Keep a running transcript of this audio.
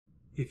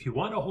If you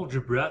want to hold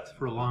your breath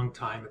for a long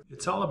time,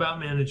 it's all about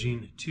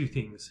managing two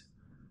things: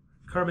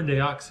 carbon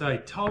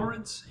dioxide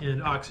tolerance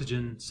and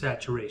oxygen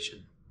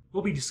saturation.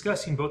 We'll be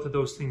discussing both of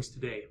those things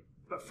today.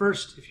 But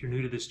first, if you're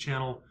new to this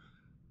channel,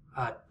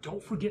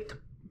 don't forget to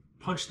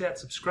punch that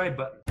subscribe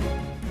button.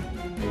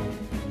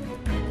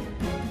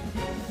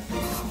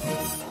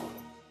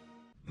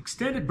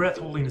 Extended breath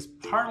holding is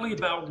partly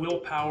about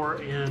willpower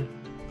and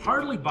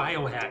partly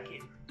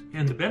biohacking.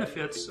 And the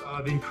benefits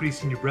of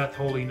increasing your breath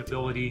holding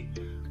ability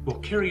will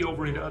carry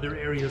over into other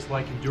areas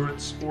like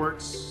endurance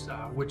sports,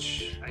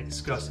 which I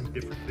discuss in a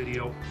different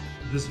video.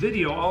 This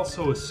video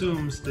also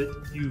assumes that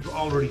you've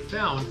already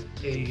found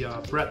a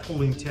breath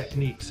holding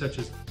technique such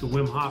as the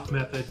Wim Hof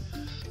method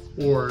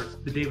or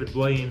the David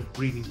Blaine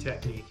breathing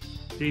technique.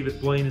 David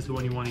Blaine is the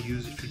one you want to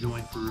use if you're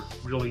going for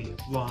really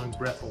long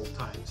breath hold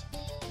times.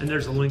 And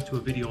there's a link to a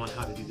video on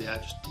how to do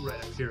that just right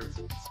up here.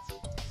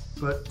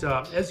 But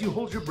as you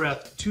hold your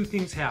breath, two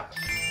things happen.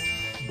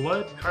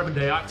 Blood carbon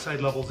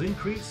dioxide levels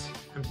increase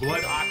and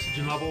blood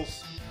oxygen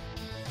levels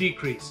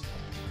decrease.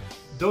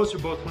 Those are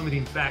both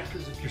limiting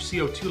factors. If your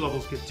CO2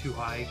 levels get too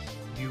high,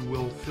 you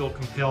will feel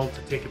compelled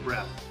to take a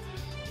breath.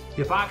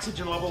 If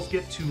oxygen levels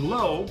get too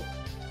low,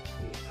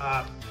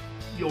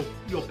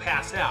 you'll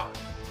pass out.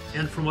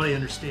 And from what I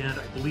understand,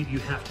 I believe you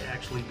have to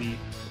actually be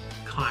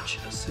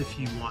conscious if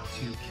you want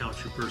to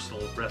count your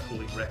personal breath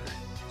holding record.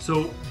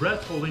 So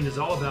breath holding is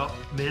all about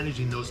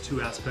managing those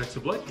two aspects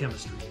of blood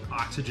chemistry,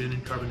 oxygen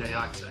and carbon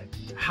dioxide.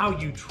 How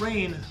you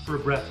train for a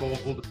breath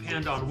hold will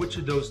depend on which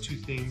of those two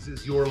things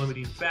is your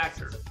limiting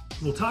factor.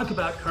 We'll talk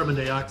about carbon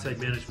dioxide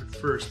management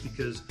first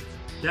because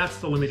that's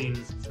the limiting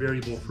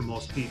variable for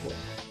most people.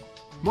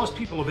 Most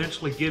people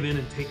eventually give in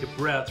and take a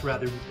breath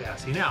rather than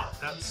passing out.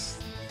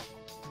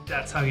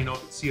 That's how you know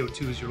that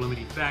CO2 is your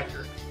limiting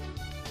factor.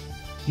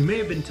 You may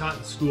have been taught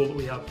in school that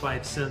we have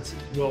 5 senses.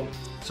 Well,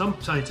 some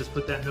scientists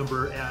put that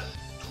number at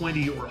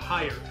 20 or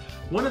higher.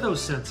 One of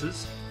those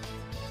senses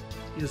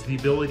is the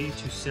ability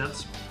to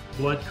sense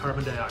blood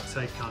carbon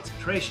dioxide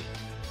concentration.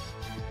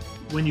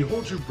 When you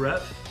hold your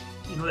breath,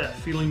 you know that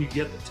feeling you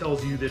get that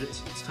tells you that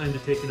it's time to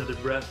take another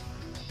breath?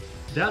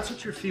 That's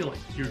what you're feeling.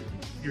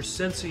 You're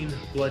sensing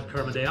blood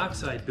carbon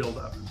dioxide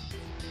buildup.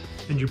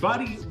 And your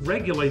body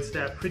regulates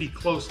that pretty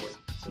closely.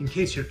 In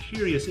case you're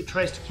curious, it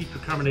tries to keep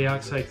your carbon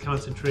dioxide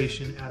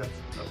concentration at a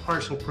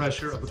partial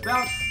pressure of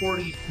about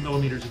 40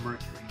 millimeters of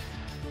mercury.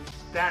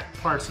 That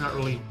part's not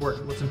really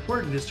important. What's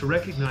important is to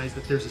recognize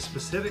that there's a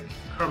specific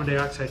carbon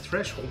dioxide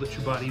threshold that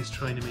your body is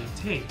trying to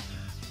maintain.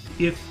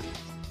 If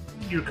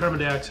your carbon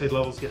dioxide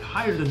levels get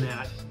higher than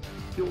that,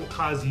 it will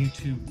cause you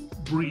to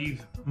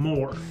breathe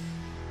more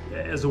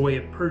as a way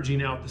of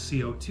purging out the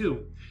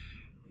CO2.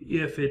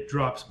 If it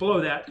drops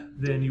below that,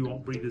 then you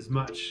won't breathe as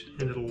much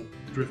and it'll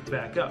drift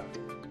back up.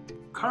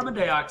 Carbon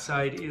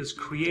dioxide is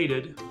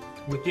created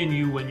within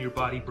you when your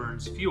body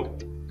burns fuel.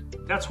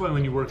 That's why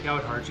when you work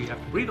out hard, you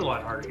have to breathe a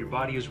lot harder. Your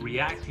body is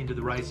reacting to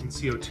the rising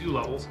CO2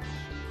 levels,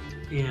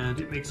 and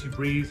it makes you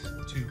breathe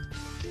to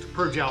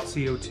purge out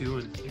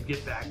CO2 and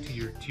get back to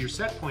your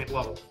set point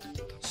level.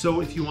 So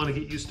if you want to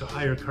get used to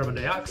higher carbon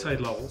dioxide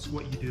levels,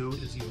 what you do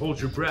is you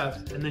hold your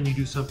breath and then you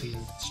do something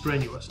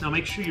strenuous. Now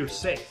make sure you're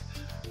safe.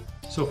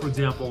 So for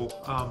example,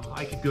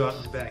 I could go out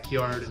in the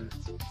backyard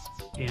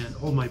and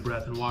hold my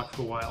breath and walk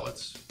for a while.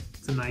 It's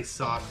a nice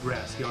soft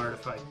grass yard.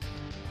 If I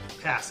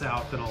pass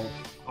out, then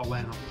I'll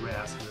land on the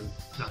grass and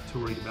I'm not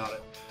too worried about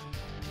it.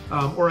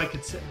 Or I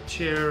could sit in a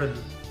chair and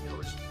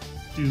just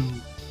do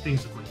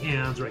things with my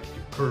hands, or I could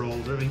do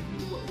curls, or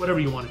whatever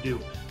you want to do.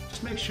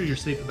 Just make sure you're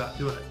safe about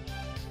doing it.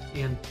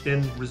 And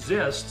then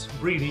resist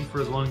breathing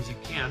for as long as you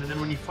can. And then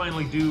when you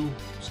finally do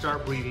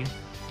start breathing,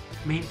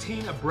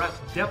 maintain a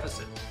breath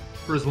deficit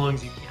for as long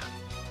as you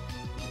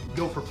can.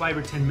 Go for 5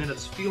 or 10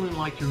 minutes feeling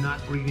like you're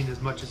not breathing as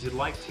much as you'd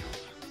like to.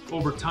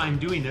 Over time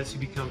doing this, you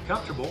become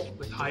comfortable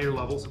with higher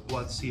levels of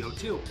blood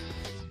CO2.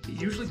 It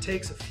usually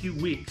takes a few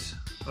weeks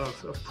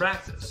of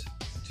practice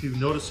to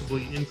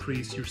noticeably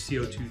increase your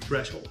CO2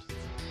 threshold.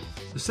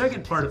 The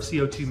second part of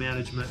CO2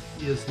 management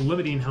is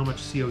limiting how much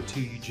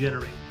CO2 you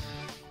generate,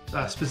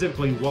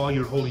 specifically while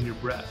you're holding your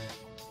breath.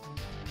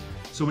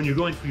 So when you're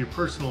going for your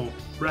personal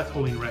breath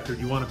holding record,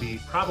 you want to be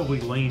probably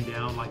laying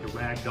down like a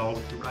rag doll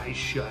with your eyes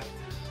shut.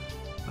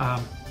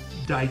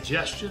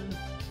 Digestion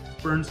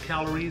burns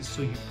calories,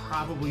 so you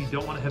probably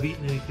don't want to have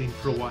eaten anything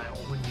for a while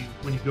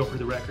when you go for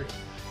the record.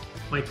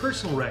 My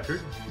personal record,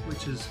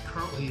 which is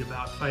currently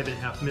about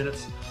 5.5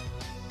 minutes,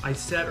 I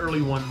sat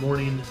early one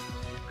morning.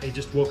 I had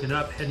just woken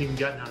up, hadn't even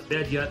gotten out of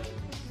bed yet,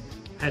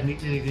 hadn't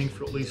eaten anything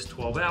for at least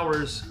 12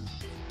 hours,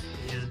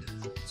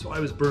 and so I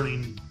was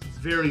burning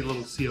very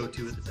little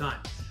CO2 at the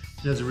time.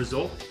 And as a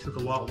result, it took a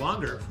lot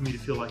longer for me to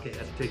feel like I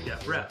had to take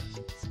that breath.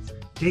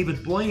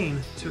 David Blaine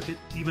took it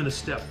even a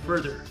step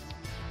further.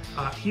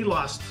 He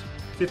lost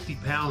 50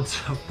 pounds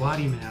of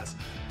body mass.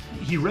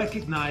 He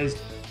recognized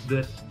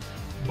that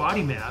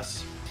body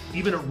mass,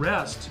 even at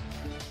rest,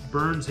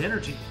 burns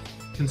energy,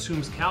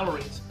 consumes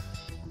calories.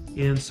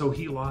 And so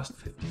he lost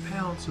 50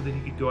 pounds so that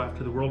he could go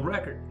after the world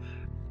record.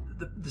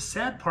 The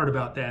sad part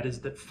about that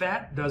is that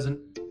fat doesn't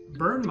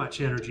burn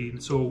much energy.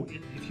 And so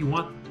if you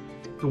want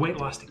the weight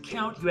loss to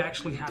count, you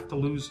actually have to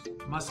lose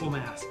muscle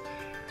mass.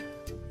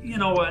 You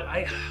know what?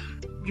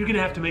 You're going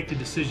to have to make the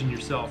decision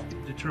yourself,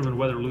 determine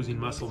whether losing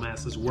muscle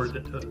mass is worth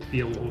it to be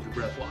able to hold your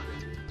breath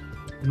longer.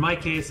 In my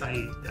case, I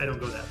don't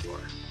go that far.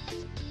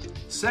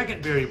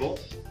 Second variable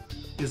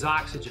is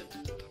oxygen.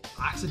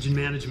 Oxygen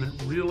management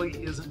really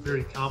isn't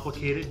very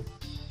complicated.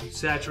 You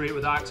saturate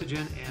with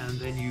oxygen and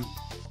then you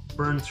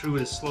burn through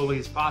it as slowly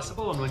as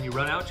possible, and when you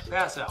run out, you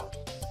pass out.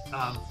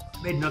 I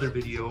made another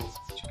video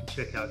that you can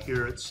check out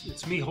here.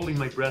 It's me holding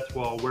my breath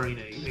while wearing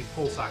a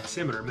pulse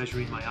oximeter,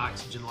 measuring my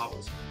oxygen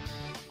levels.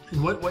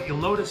 And what you'll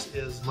notice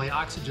is my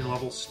oxygen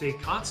levels stay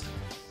constant,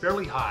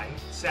 fairly high,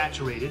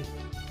 saturated,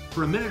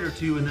 for a minute or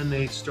two, and then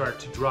they start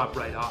to drop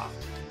right off.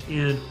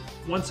 And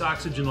once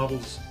oxygen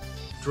levels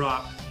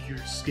drop, your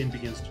skin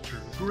begins to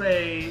turn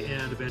gray,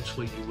 and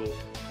eventually you will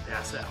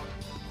pass out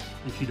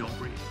if you don't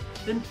breathe.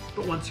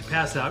 But once you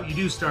pass out, you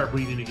do start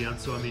breathing again.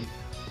 So, I mean,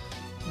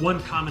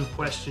 one common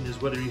question is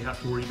whether you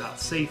have to worry about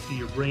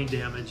safety or brain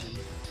damage. And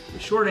the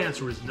short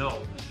answer is no.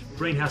 The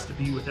brain has to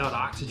be without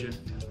oxygen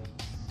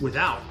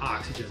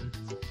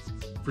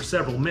for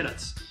several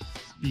minutes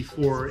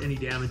before any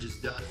damage is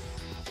done.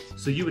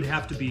 So you would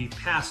have to be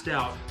passed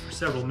out for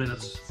several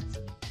minutes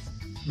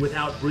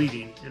without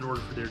breathing in order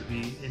for there to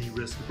be any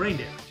risk of brain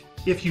damage.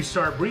 If you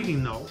start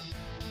breathing though,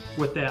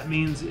 what that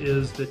means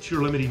is that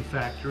your limiting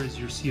factor is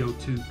your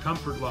CO2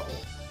 comfort level.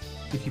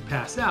 If you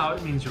pass out,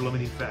 it means your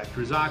limiting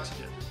factor is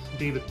oxygen.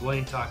 David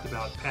Blaine talked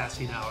about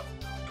passing out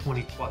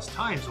 20 plus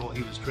times while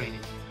he was training.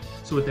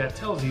 So what that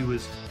tells you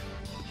is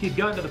he had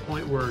gotten to the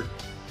point where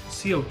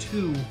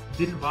CO2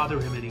 didn't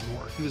bother him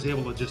anymore. He was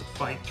able to just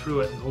fight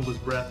through it and hold his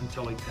breath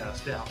until he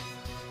passed out.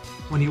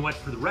 When he went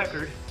for the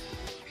record,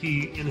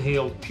 he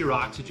inhaled pure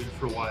oxygen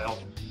for a while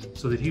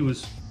so that he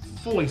was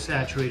fully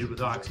saturated with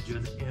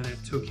oxygen, and it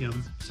took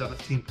him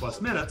 17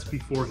 plus minutes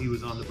before he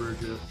was on the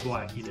verge of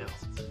blacking out.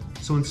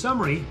 So in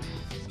summary,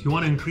 if you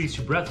want to increase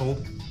your breath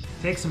hold,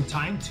 take some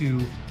time to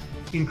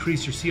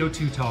increase your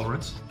CO2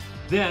 tolerance.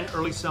 Then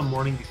early some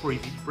morning before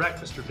you've eaten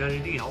breakfast or done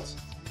anything else,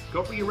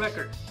 go for your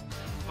record.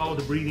 Follow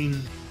the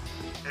breathing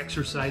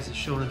exercises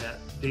shown in that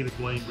David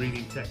Blaine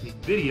breathing technique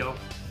video,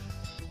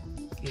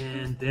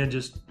 and then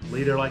just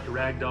lay there like a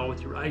rag doll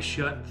with your eyes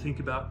shut and think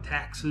about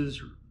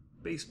taxes or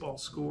baseball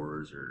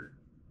scores or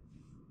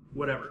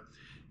whatever.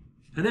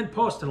 And then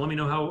post and let me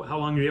know how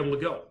long you're able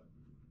to go.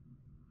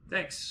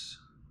 Thanks.